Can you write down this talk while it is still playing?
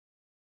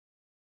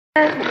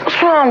What's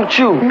wrong with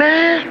you,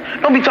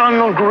 man? Don't be talking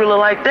to no gorilla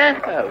like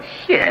that. Oh,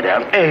 shut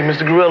up. Hey,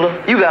 Mr.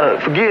 Gorilla, you gotta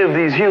forgive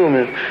these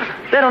humans.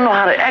 They don't know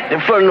how to act in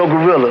front of no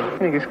gorilla.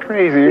 Nigga's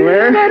crazy,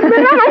 man. Man, I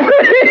don't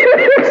believe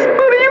this.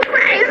 What are you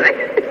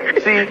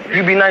crazy? See,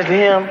 you be nice to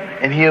him,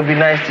 and he'll be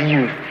nice to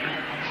you.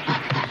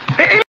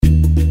 Hey.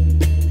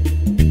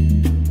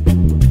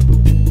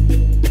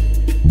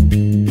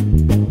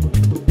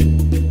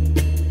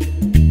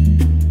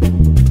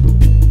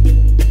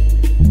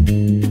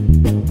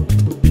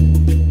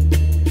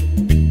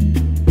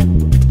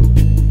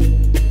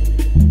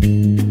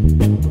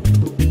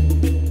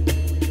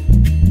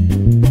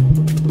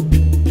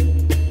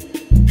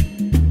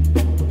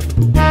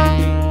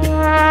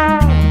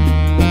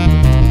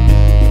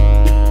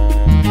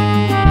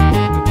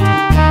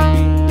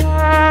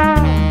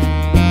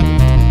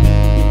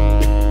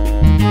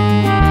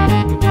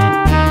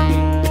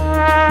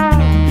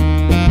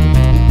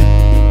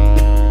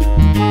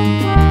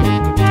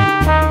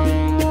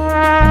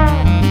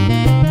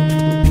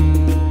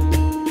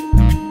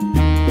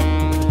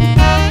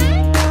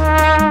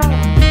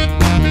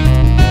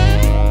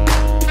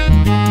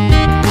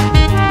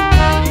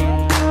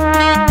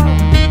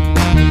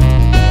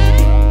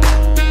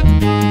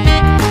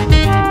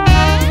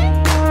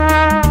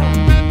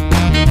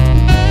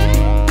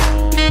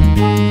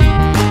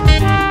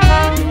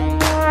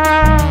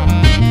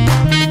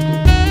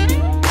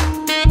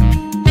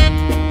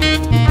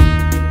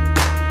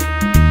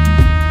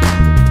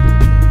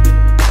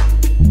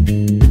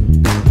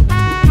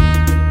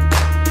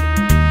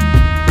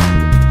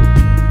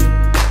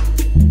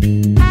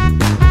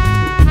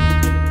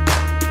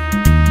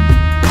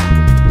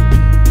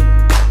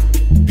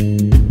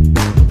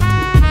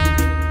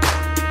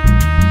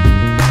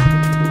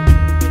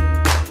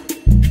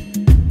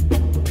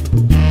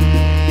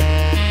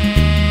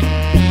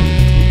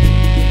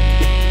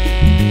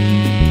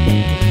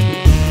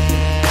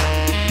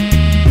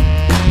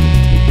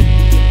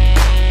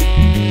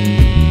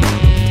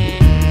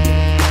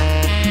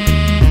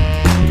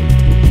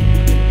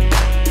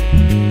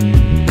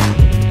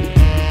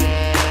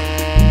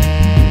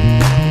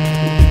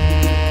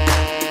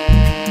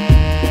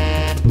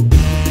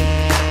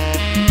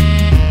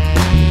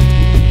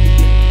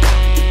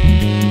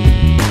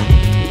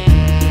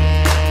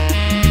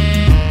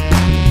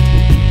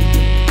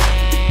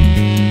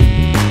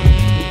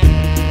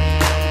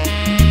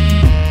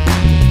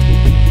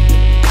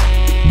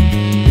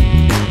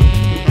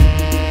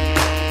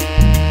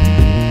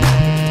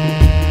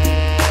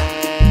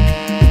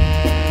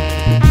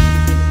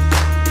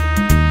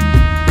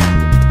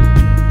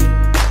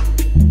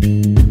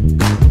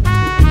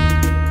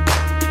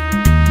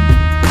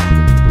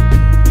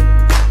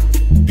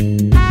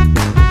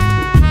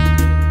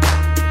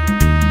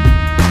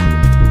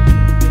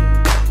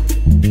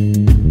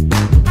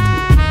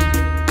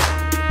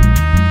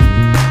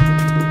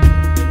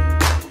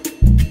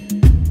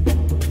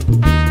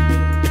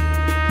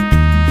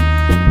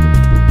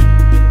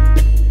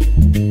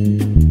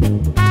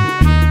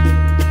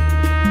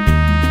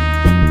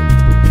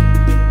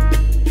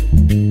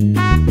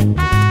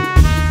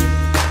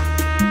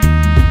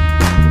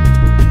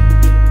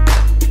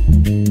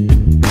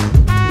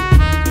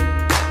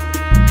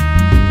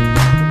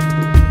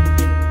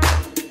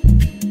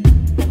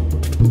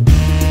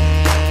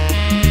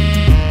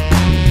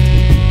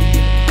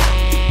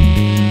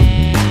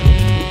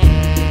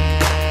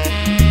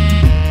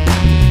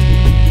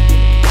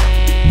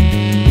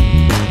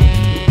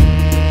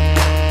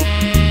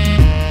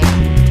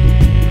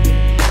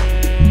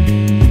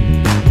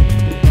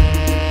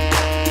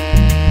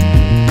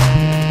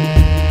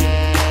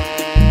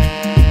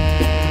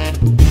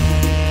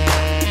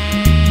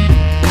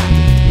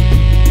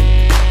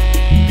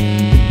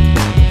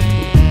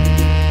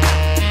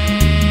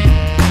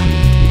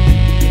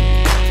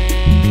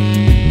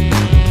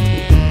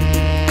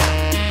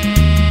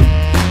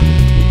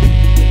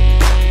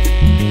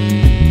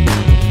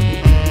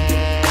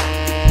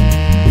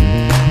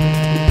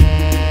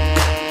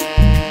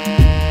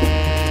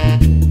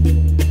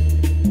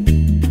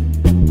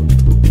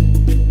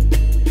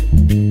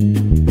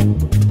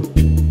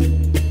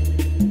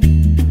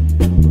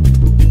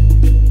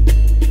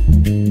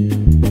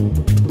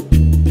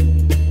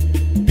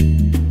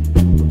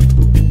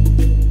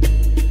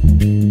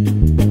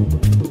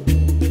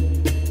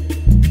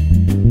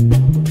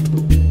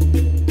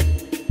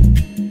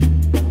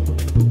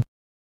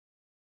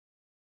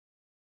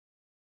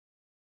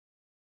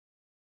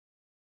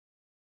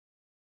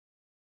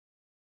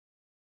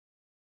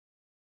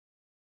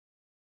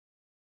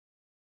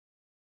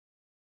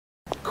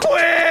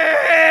 Quick!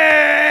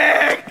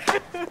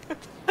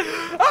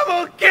 I'm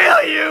gonna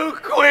kill you,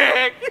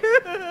 quick!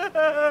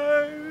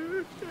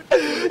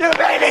 You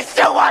made me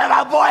shoot one of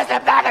my boys in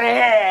the back of the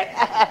head!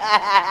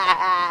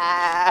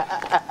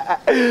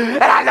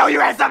 And I know you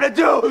had something to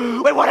do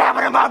with what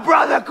happened to my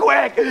brother,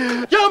 quick! Yo,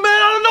 man,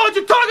 I don't know what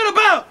you're talking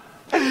about!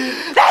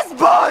 That's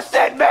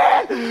bullshit,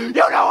 man!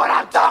 You know what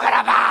I'm talking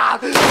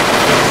about!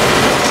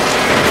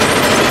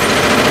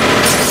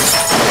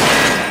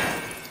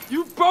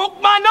 You broke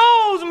my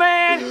nose,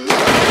 man!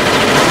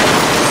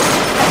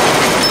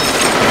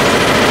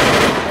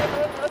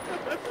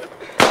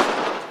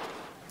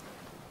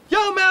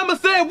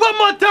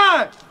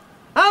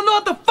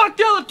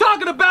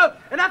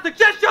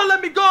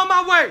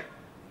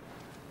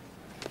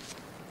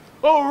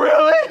 Oh,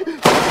 really?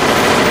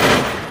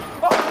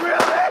 Oh,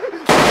 really?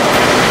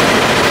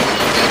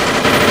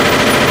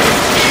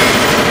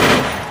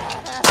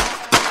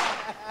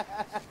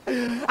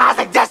 I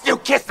suggest you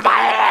kiss my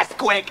ass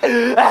quick.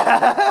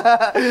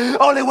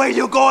 Only way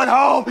you going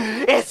home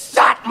is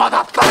shot,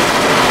 motherfucker.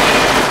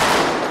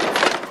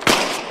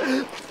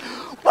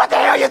 What the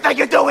hell you think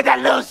you do with that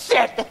little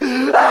shit?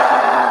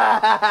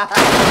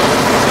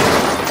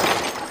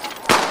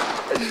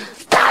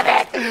 Stop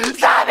it!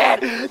 Stop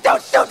it!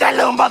 Don't shoot that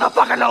little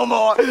motherfucker no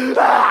more!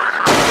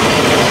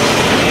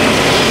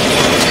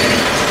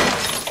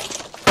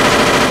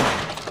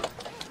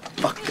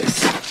 Fuck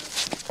this.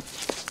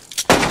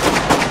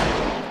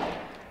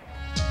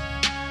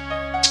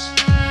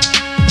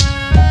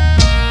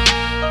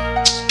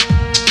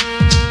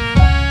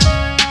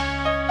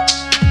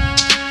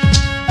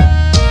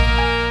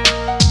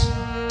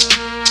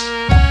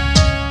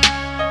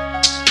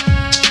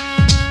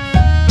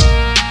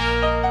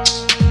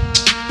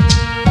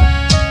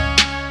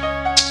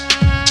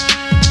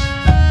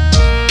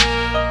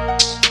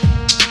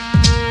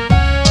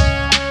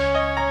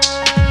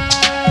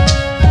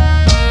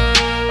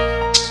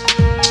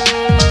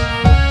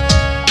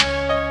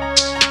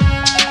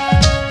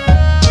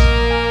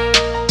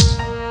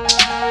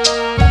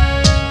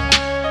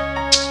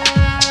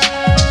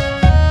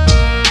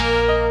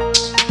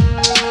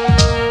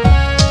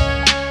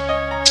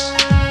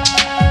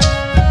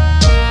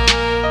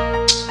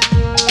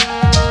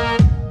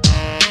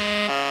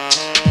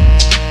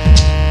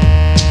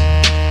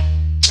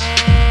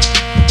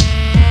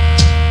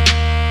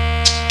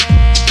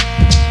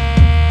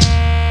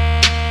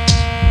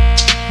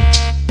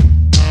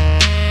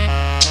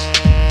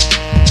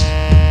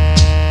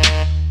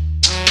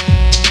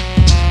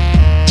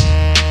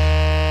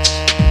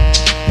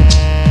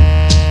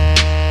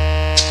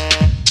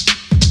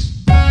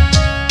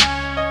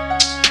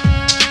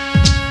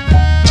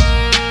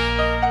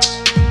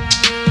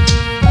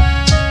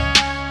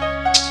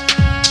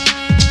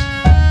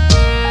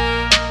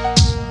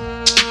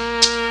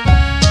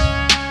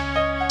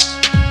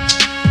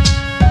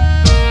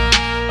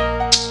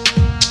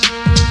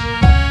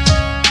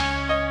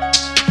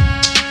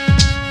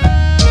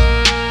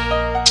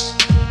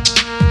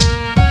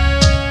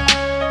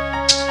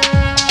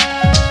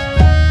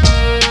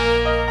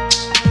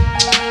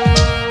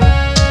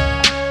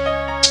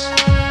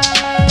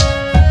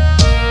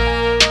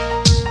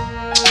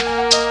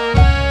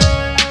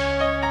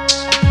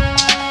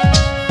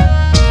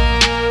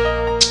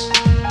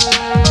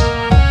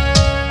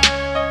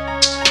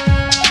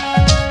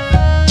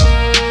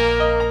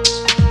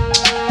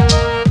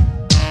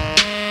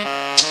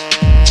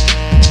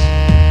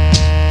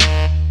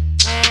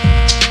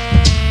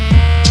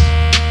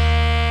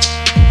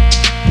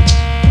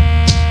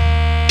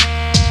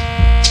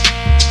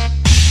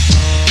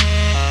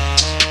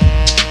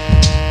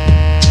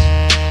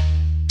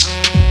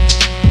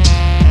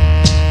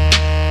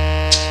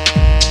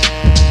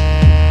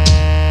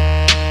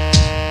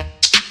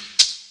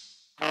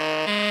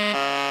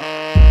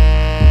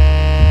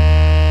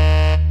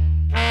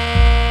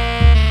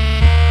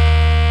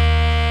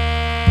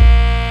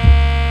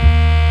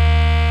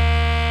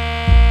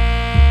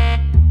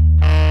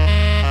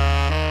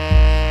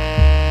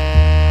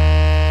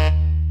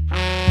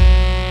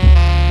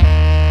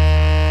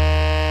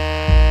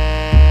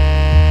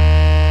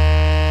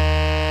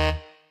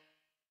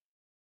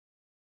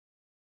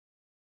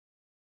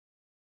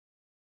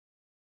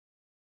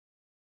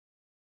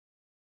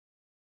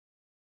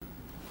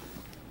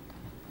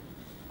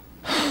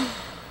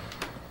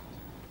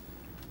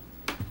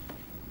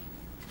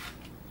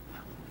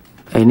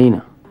 Hey,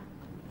 Nina.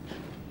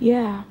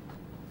 Yeah.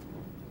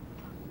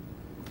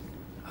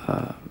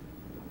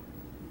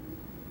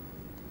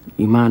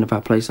 You mind if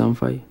I play something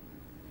for you?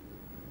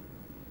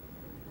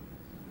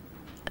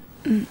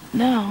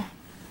 No,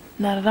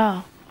 not at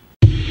all.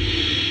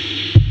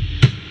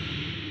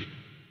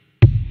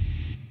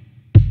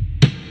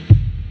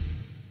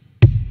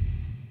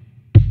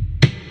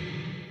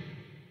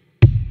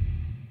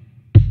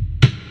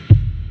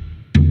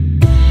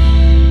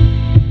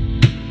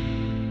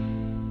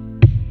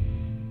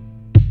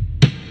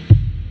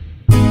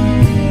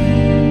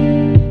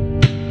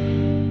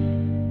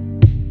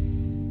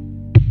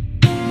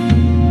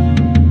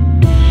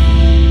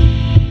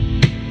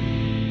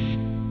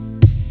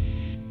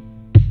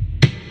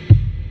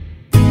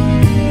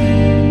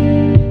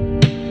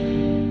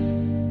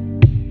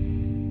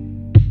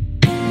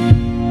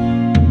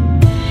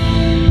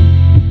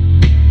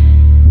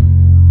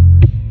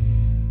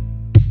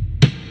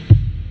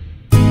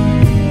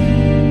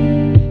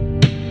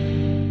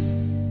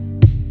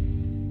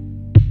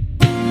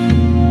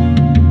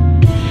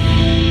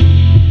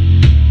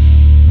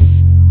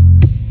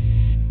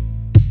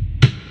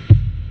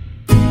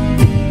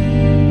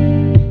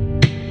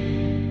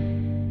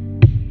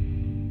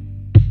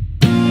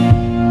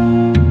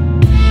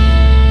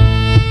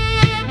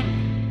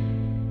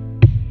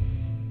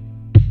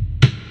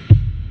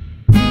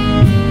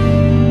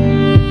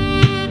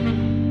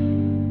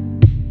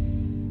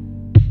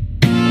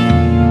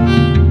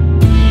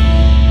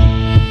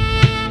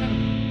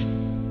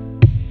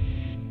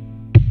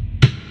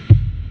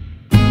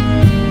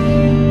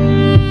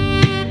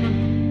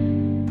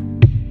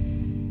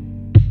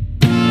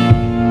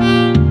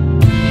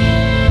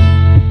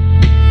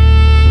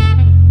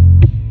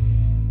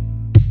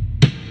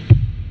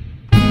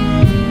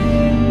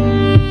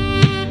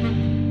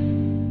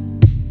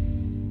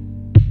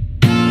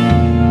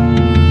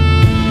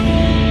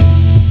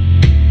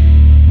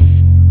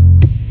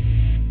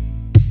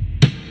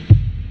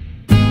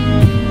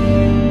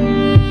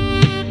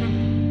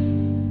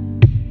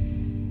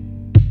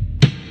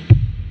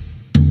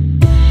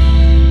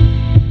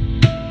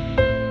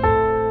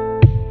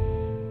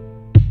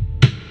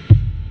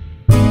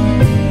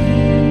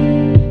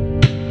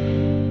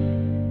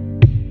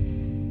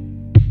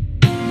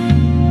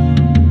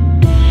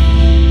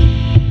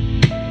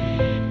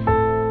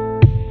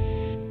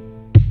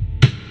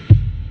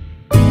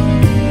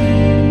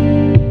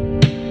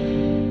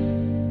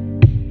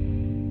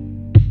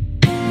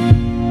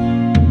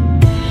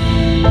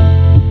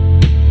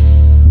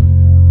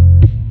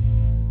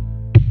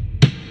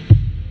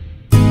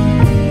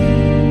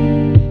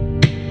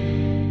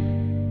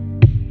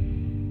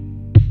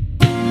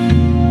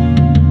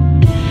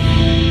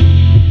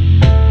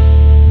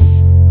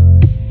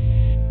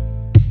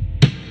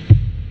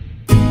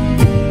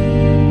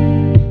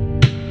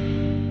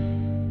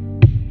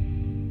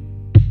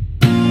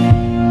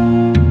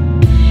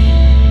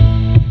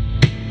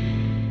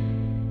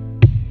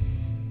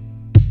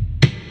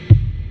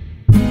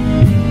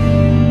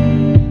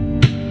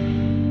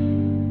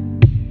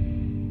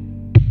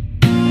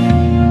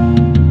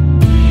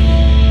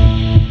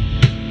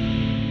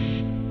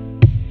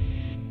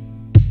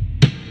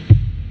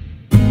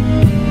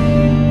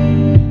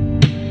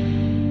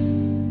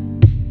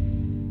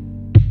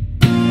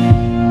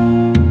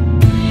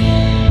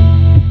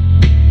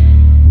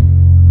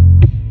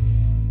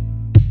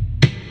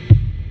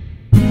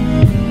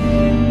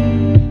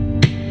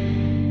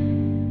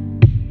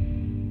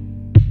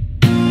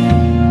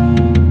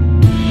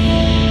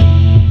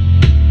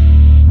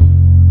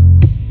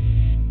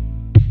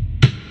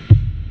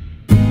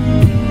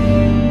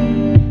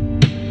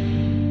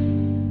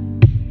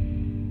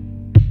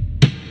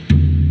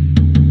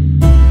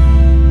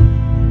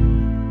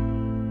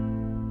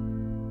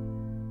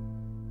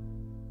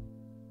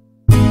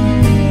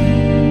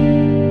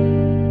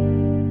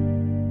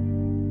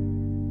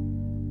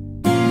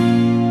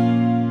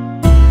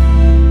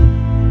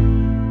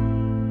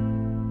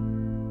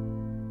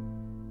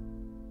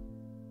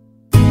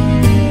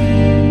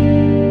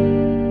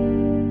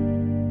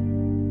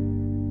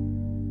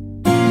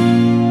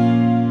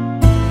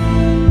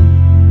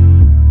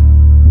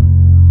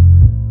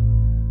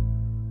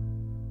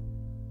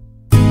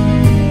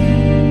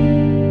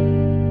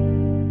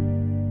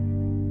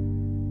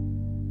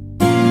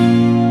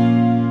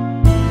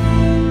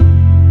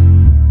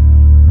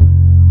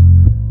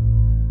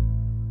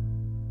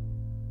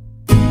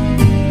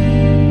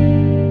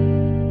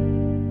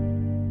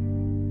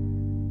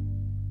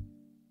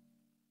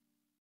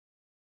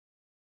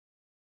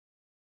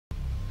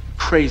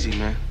 crazy,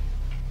 man.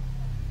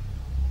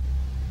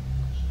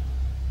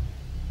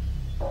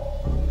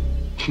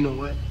 You know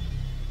what?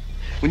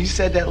 When you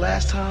said that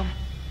last time,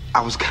 I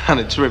was kind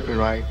of tripping,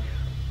 right?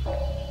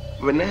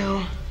 But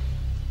now,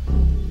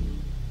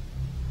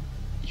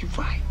 you're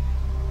right.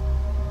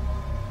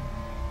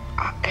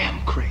 I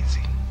am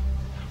crazy.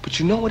 But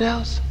you know what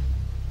else?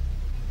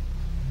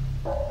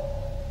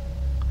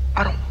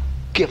 I don't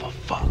give a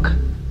fuck.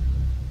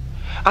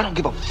 I don't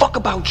give a fuck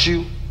about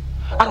you.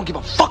 I don't give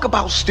a fuck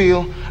about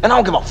Steele. And I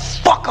don't give a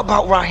fuck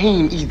about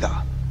Raheem either.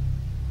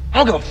 I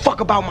don't give a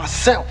fuck about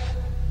myself.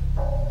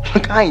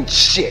 Look, I ain't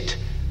shit.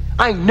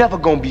 I ain't never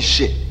gonna be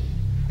shit.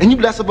 And you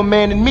less of a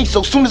man than me,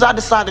 so as soon as I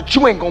decide that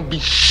you ain't gonna be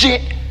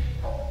shit,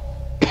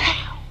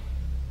 pow,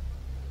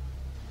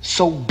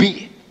 so be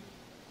it.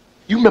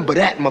 You remember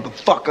that,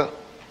 motherfucker.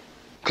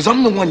 Cause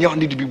I'm the one y'all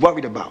need to be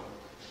worried about.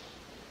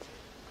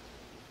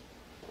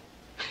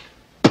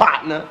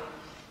 Partner.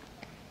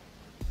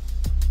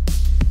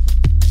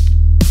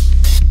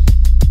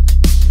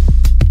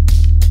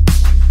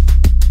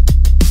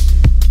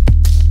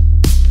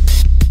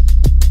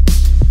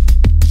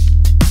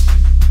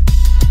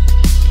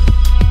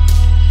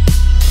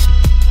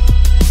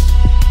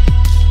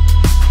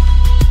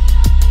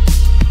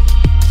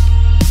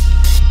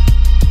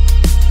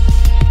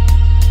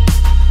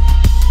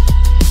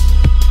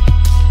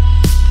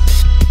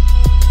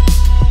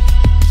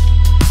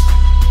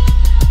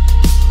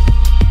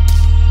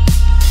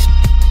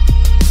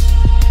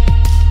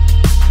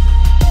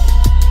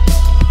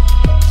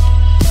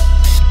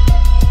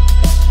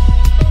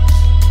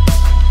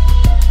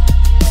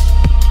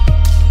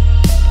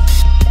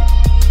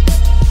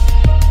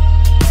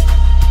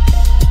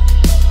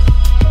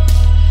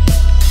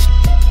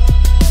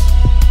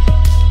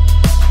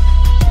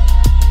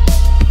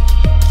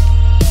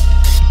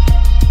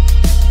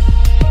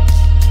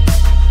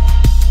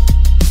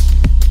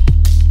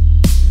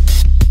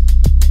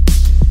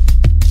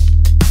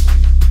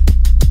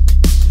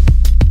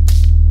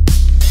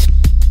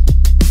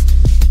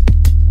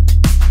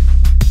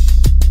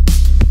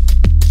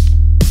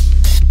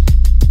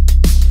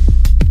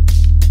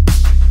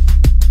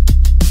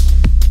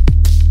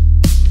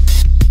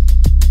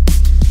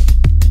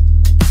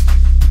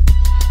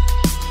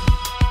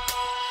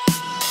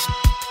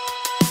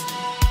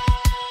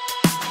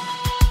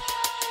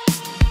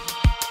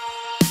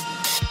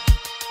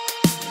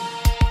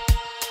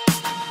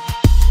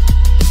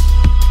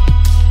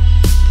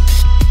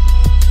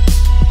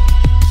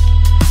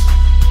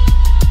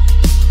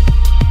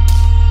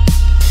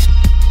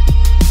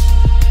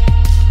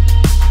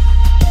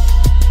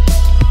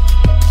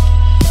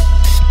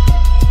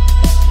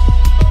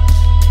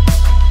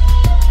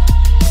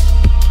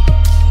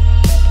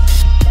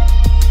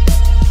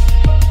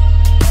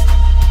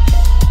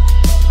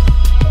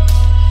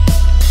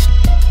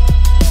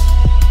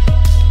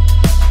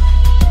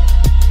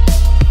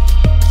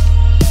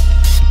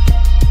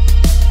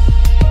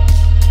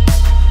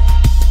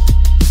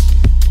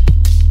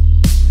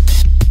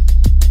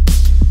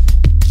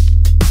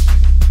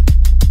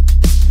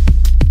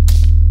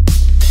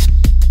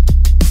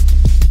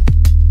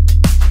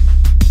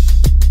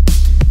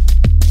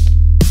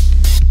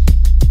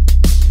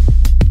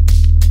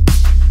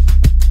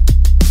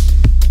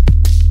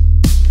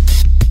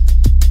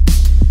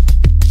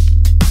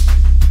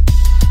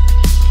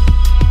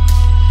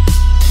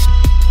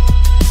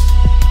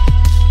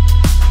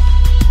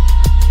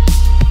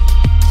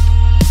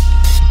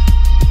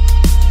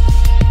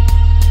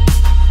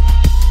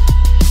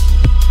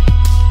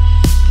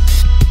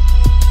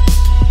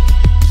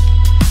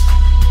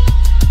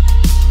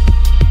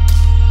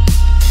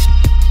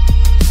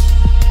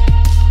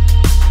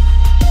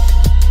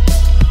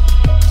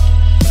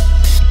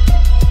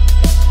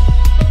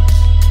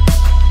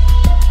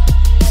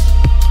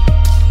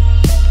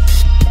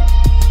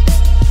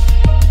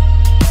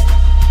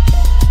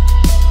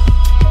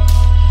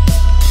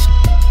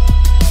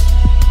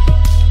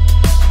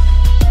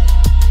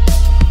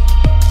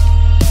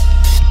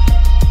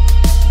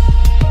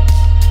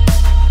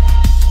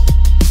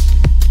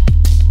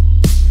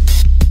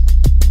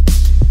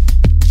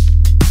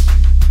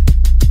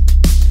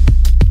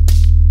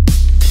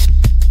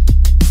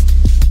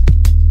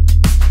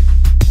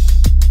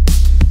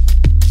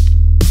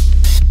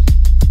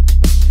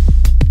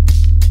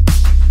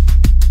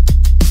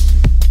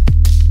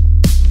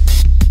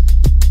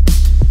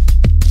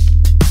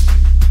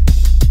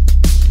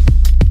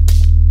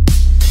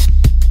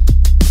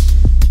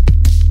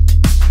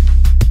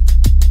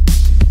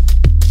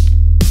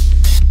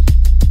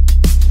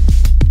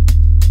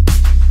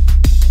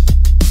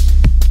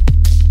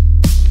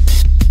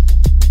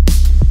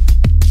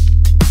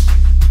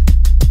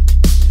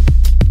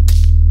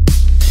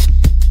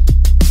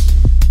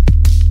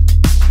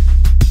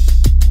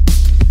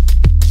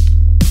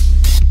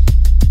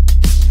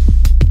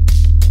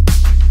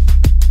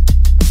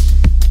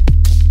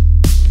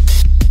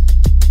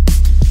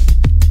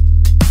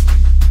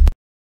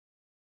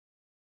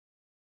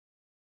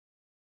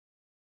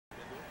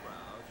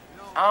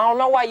 I don't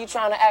know why you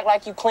trying to act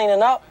like you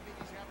cleaning up.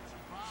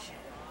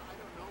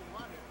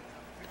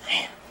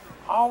 Damn.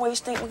 I always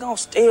think we're gonna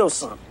steal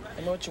something.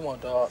 I know what you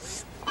want, dog.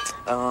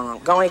 Go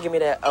ahead and give me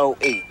that OE.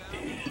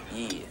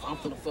 Yeah. I'm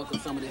finna fuck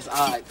up some of this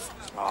odds.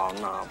 Oh,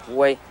 nah,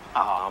 boy.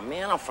 Oh,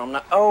 man, I'm from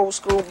the old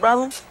school,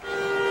 brother.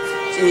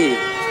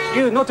 Yeah.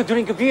 You not to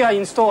drink beer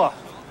in store.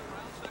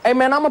 Hey,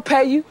 man, I'ma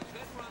pay you.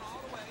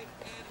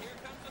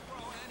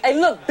 Hey,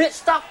 look, bitch,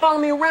 stop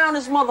following me around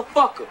this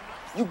motherfucker.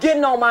 You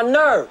getting on my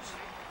nerves.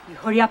 You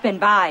hurry up and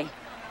buy.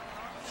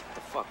 Shut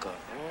the fuck up,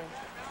 man.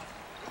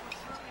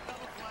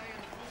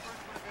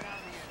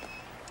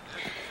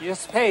 You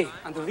just pay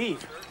and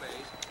leave.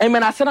 Hey,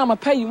 man, I said I'ma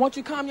pay you. Won't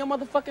you calm your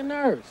motherfucking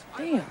nerves?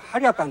 Damn.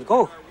 Hurry up and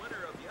go.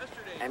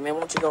 Hey, man,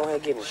 won't you go ahead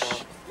and get me,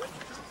 son?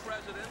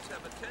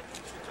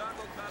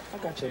 I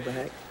got your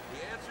bag.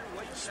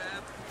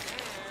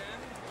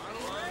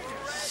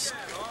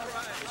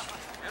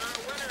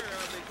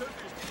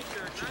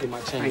 Get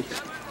my change.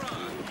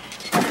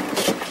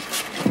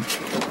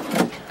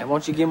 Hey,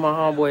 won't you give my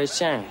homeboy his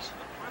change?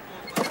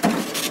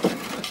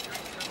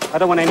 I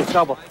don't want any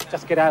trouble.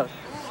 Just get out.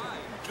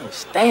 I can't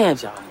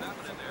stand y'all.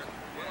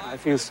 I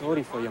feel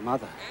sorry for your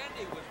mother.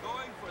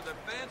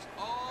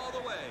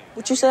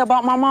 What you say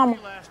about my mama?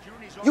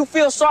 You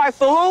feel sorry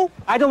for who?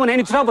 I don't want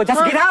any trouble.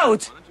 Just get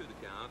out.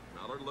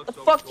 What the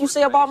fuck you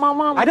say about my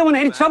mama? I don't want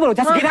any trouble.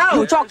 Just get out.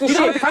 You talking shit.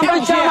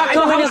 Every time I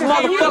come in this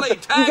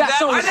motherfucker, you got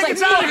something to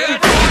say.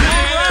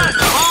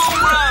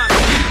 Home run!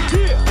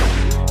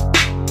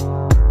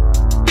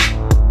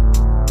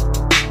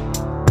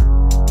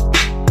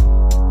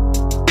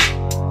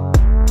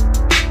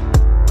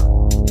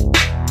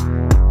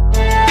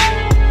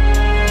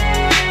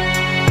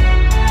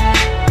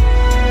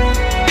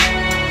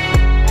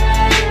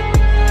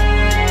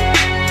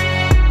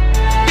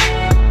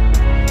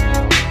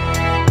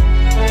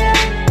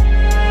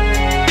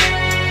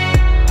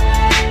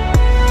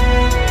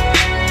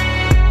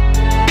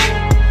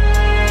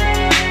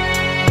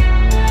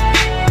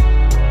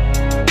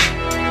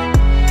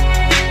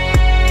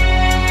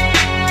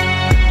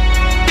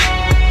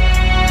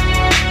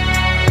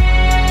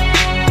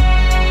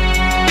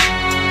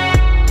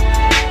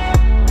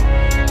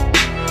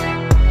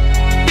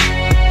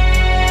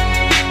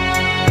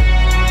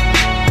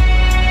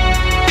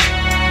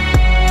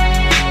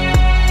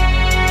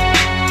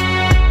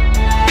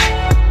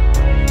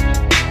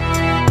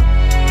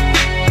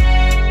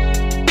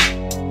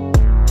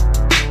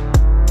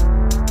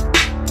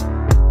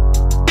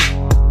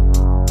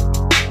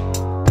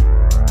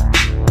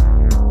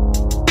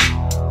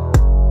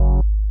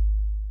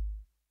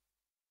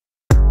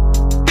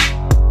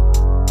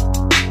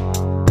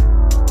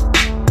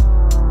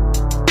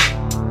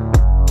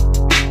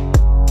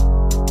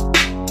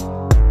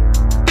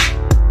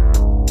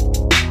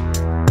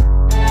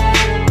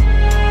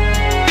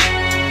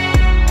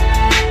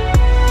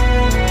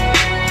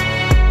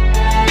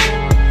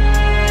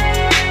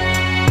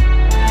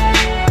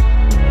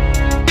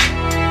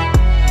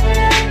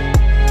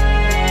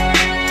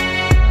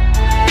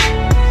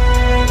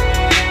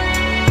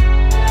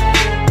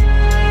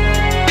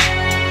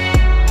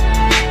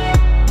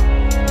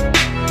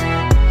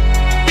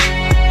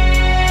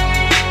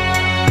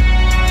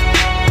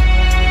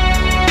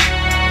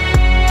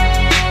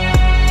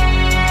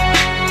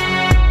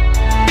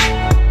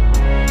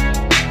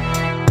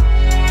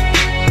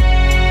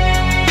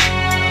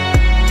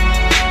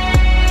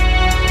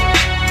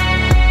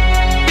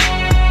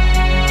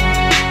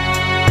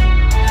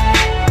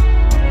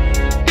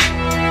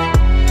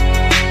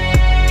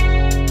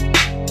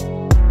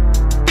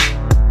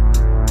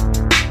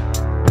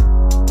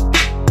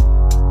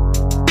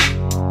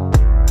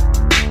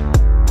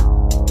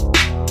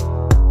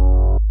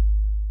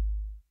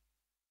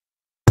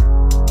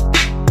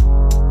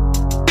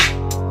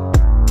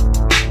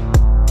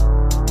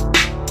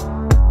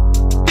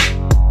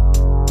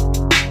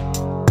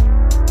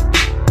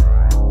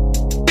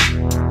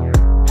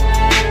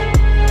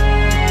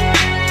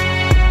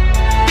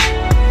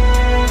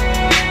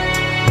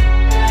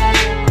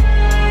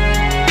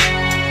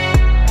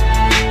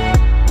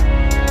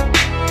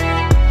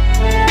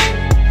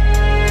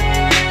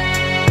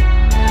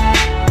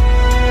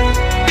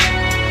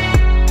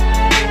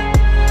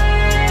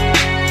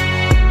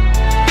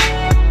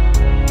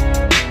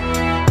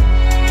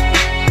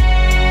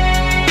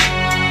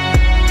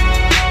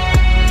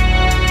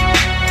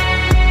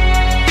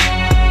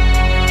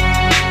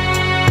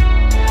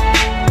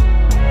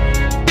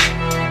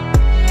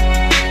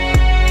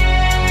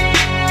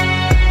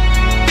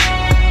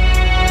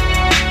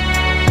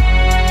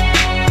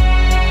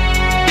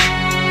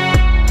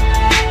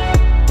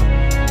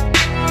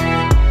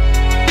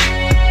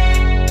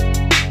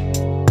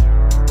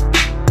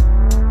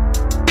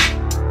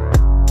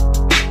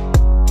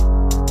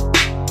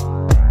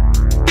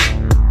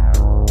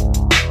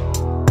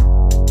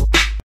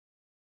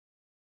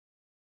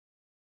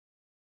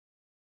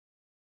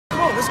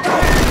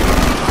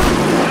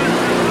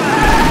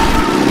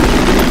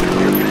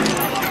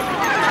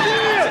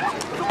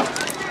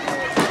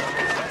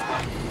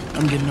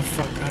 I'm getting the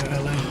fuck out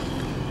of LA.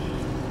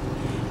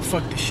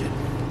 Fuck this shit.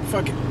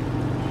 Fuck it.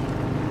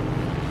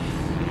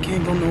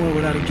 can't go nowhere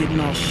without it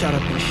getting all shut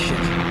up and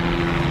shit.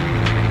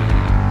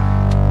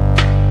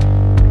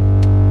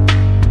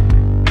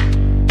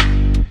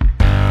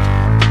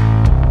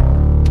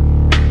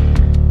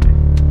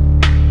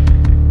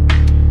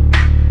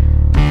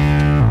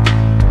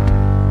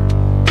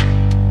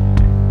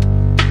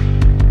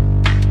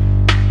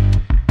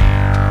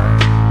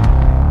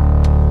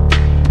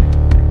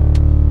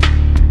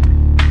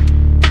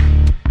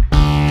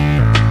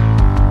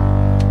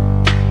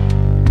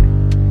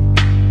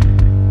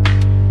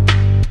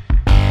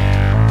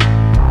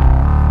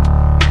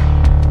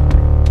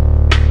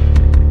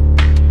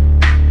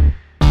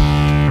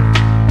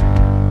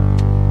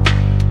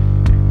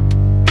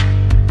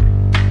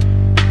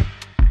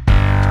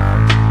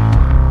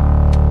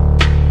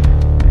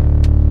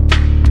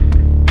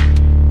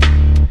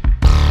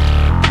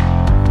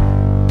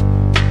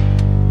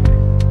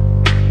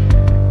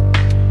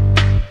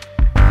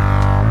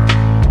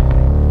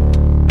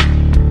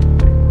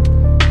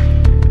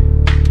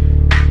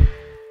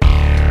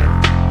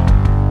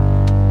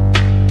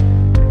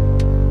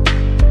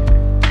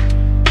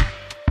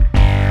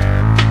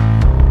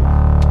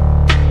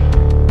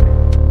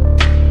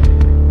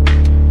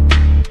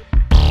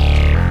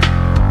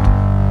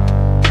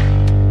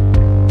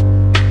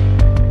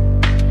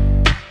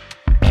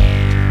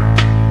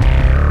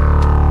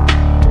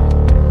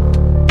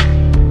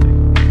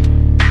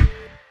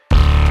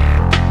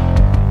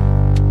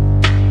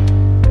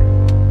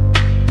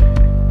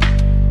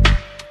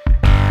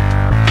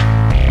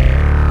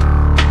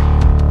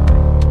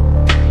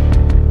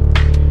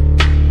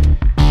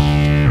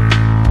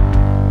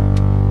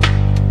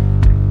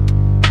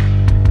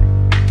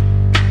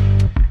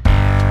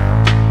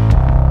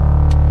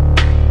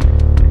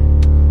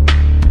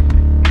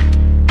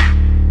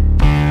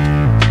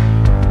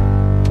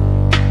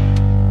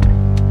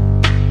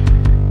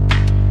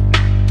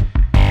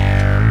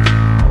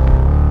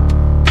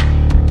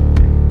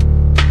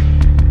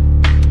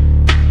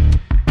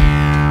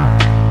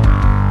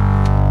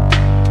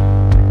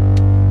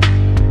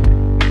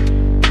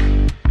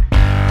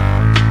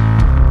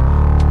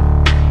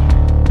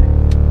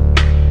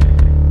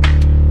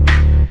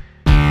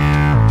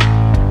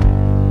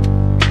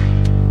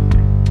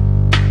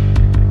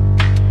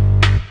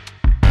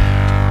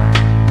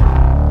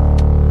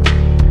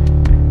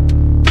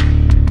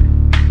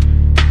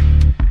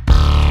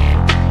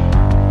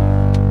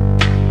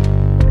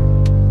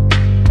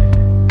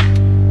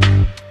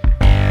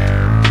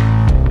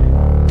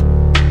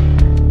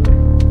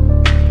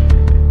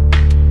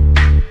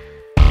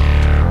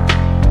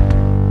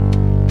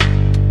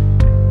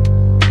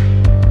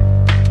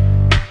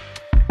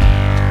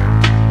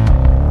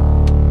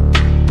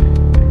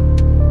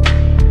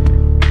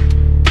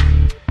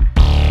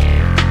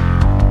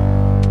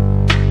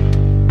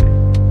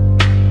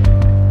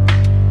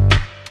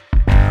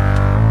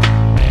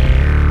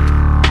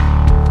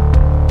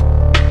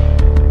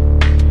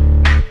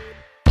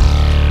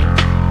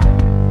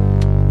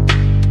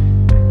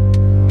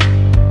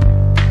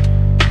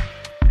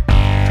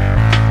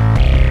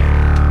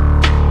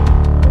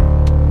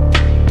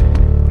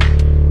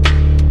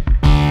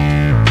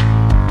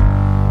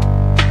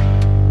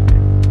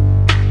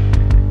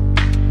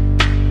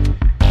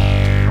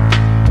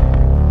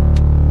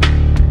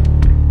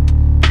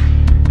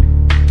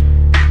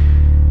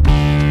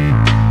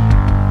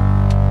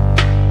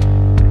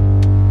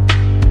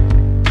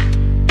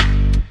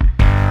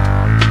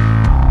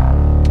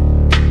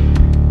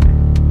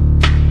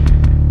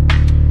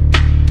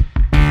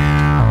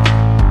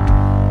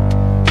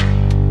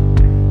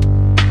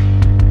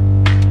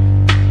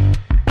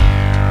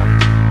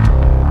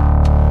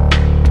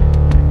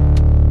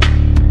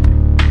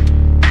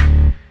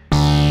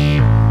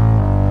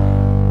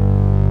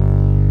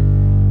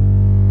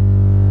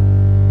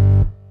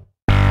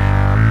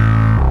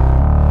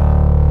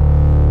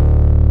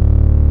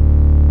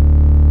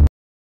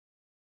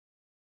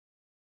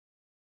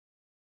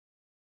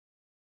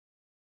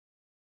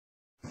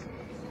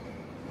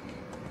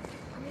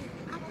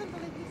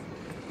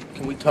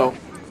 Can we talk?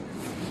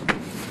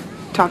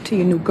 Talk to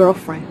your new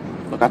girlfriend.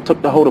 Look, I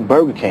took the hoe to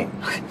Burger King.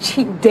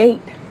 Cheap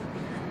date.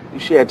 You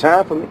shared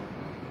time for me.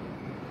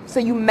 So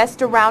you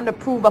messed around to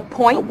prove a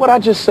point? What'd I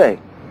just say?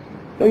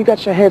 No, you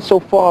got your head so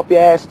far up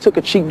your ass, it took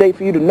a cheap date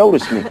for you to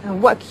notice me.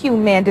 What cue,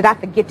 man? Did I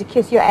forget to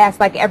kiss your ass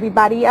like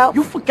everybody else?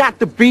 You forgot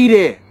to be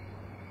there.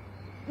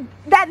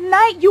 That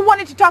night you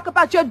wanted to talk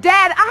about your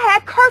dad. I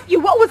had curfew.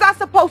 What was I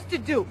supposed to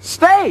do?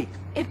 Stay.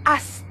 If I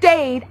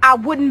stayed, I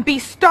wouldn't be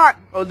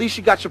starting. Or at least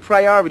you got your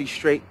priorities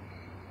straight.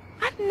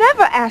 I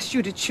never asked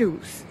you to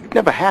choose. You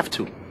never have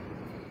to.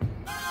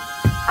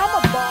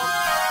 I'm a boss.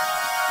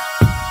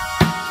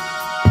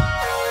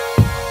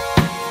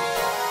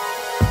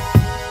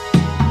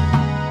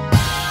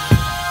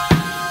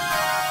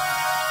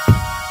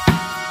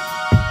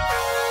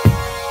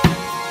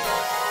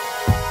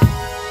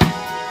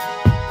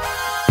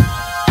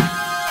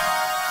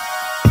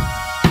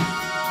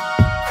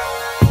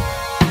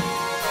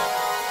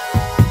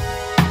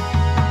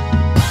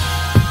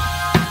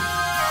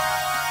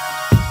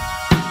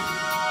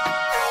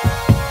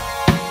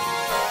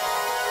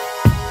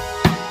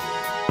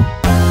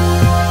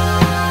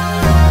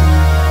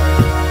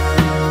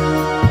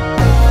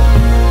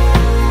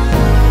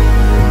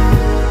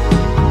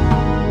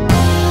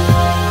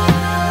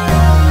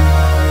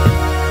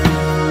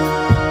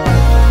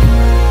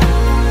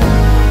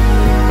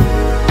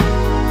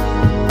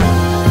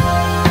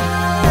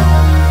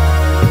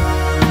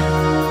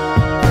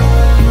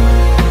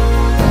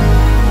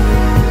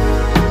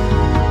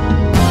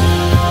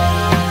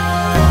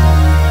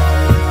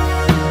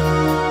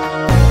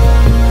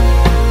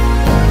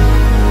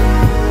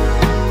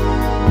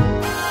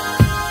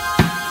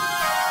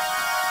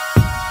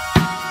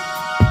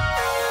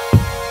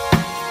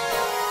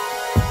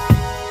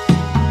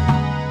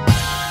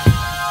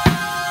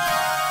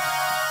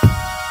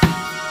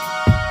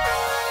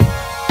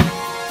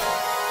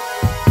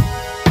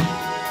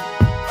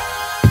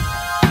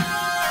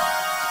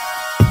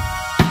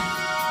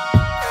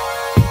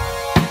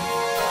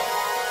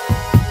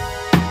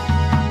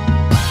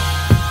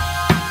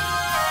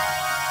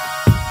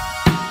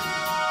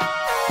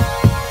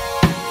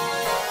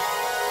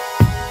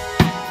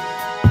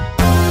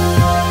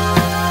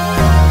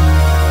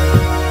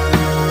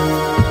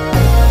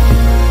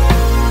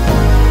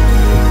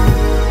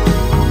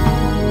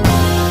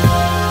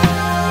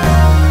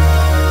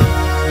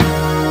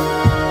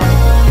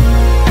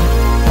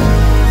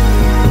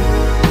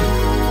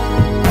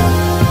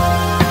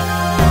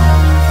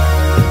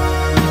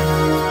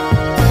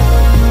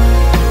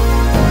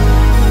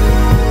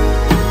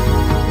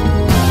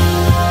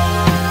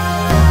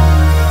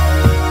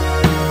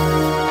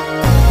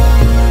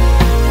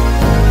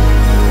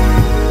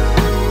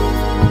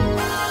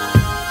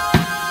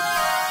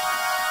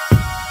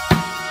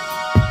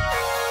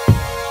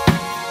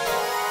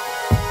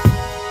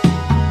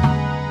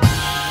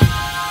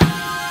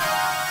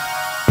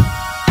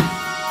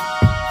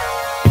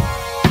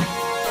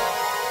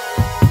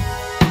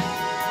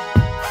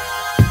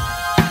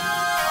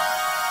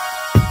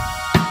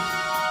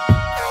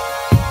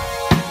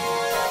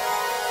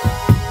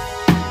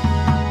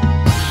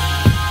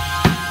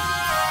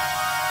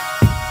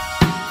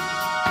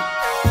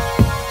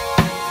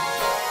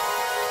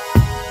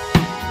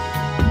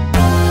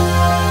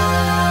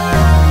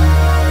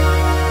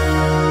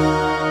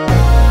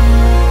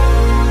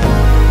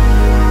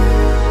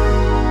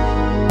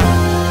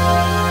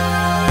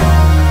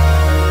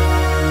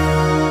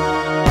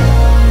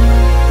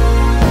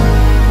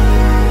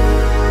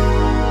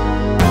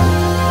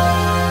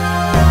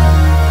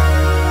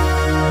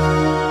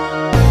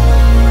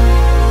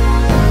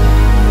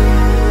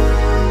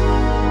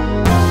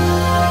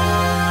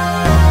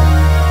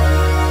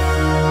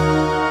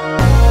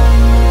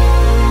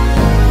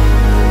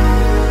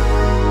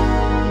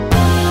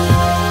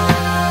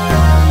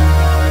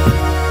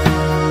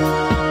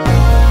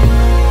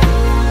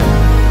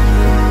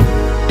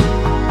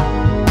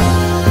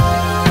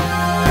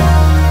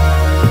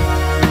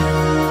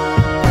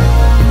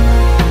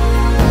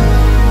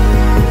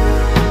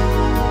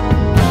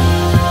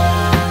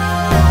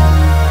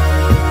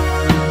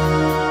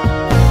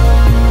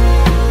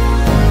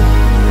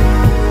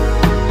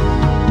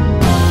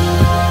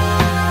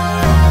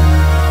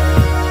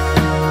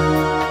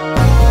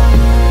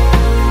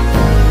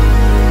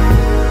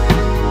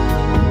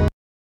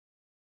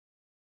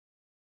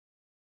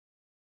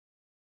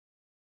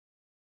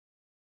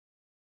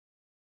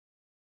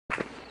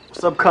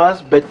 What's up,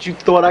 cuz? Bet you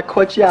thought I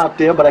caught you out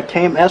there, but I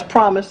came as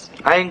promised.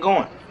 I ain't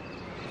going.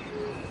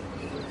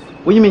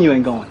 What do you mean you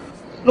ain't going?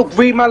 Look,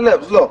 read my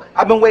lips. Look,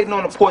 I've been waiting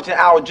on the porch an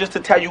hour just to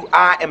tell you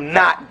I am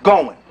not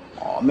going.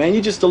 Oh, man,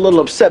 you're just a little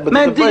upset. But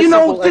man, do you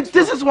know,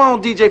 this is why I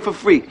don't DJ for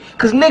free.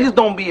 Because niggas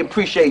don't be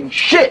appreciating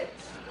shit.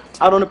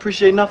 I don't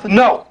appreciate nothing?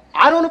 No.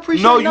 I don't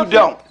appreciate nothing? No, you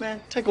don't.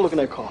 Man, take a look in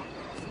that car.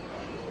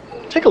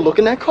 Take a look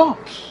in that car.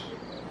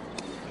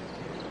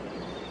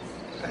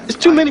 It's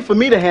too many for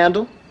me to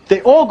handle. They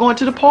all going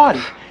to the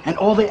party. And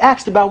all they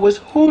asked about was,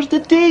 who's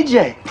the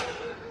DJ?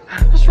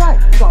 That's right.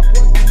 What's up?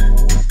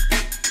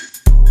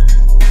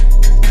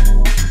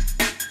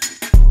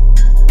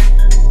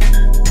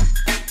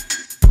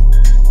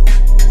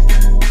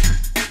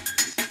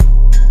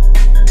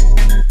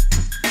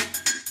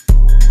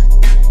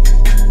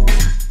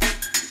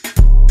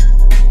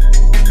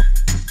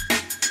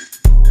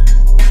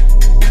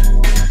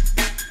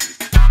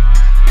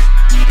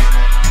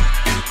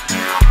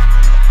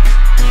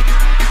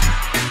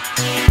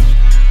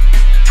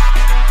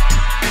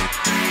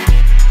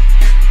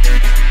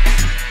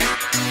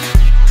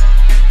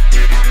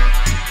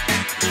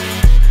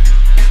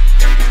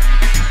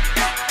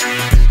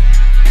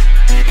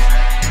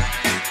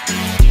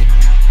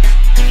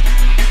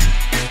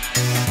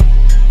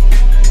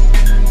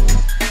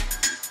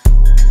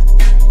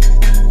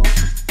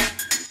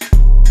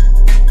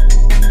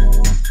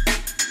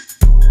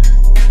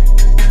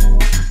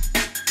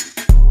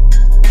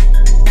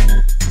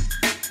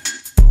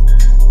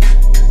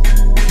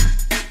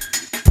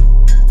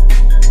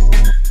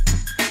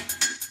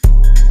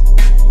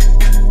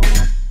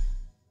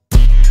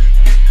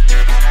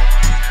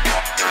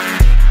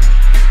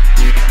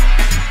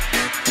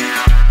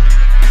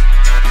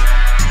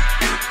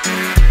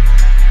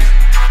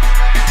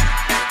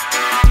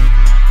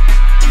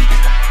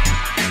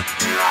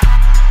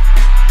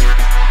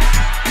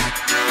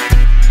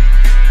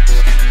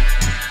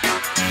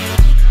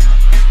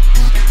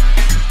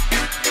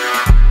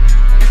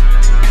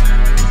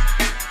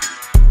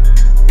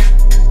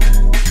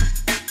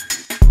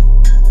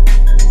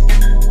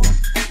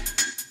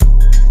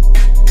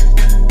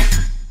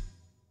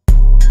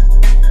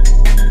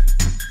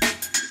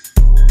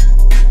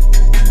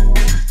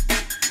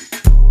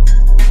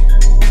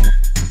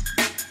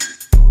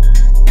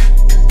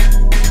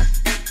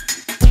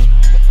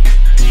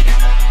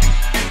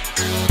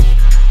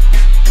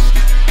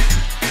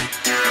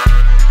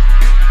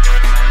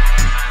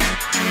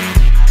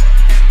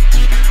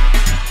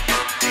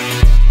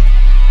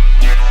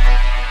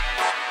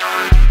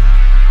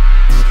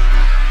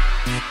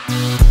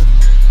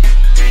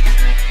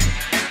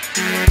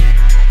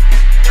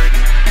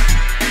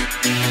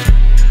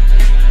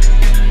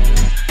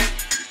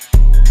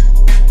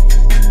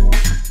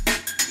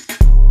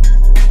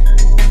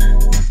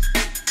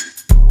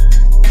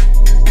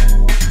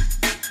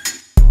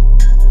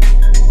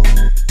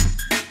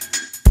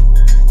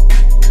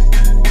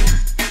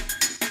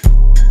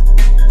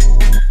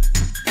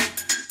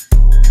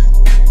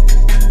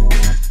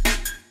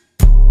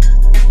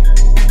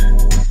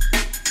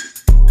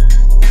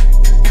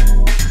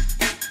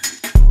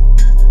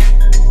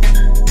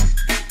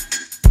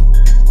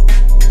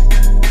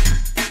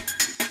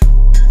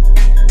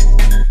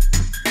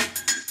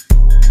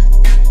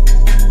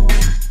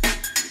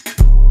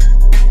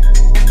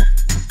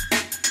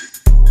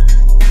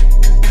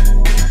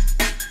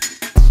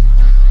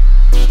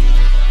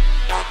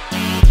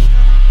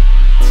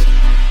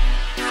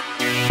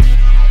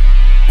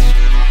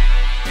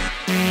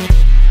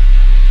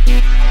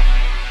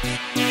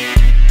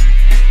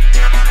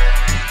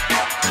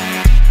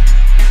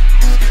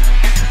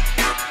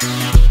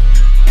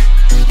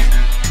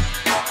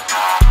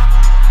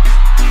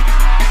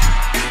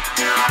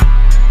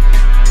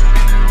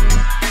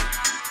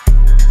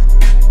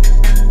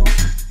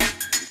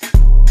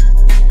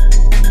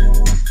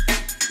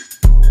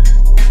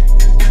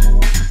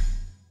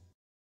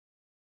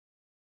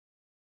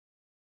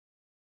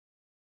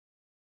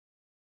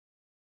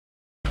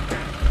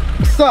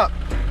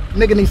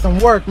 Nigga need some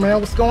work, man.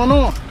 What's going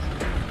on?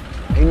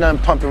 Ain't nothing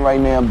pumping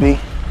right now, B.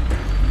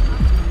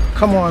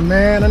 Come on,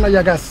 man. I know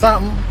y'all got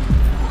something.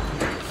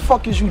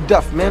 Fuck is you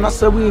deaf, man? I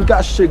said we ain't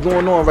got shit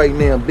going on right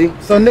now, B.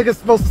 So niggas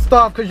supposed to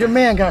starve because your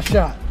man got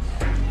shot.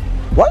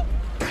 What?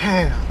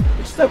 Damn. What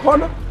you said,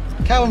 partner?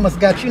 Calvin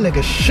must got you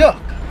niggas shook.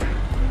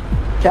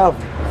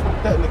 Calvin.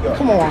 Fuck that nigga.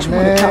 Come on,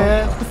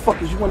 man. What the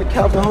fuck is you want to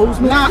Calvin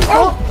hose, man? Nah.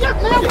 Oh, yeah,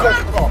 man.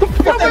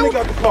 Get that nigga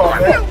out the car,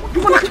 man.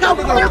 You want to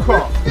Calvin out the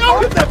car?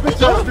 Get that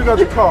bitch ass nigga out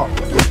the car.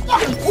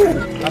 Fucking fool.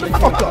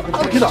 Fuck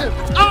up. Get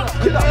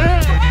up. Get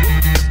up.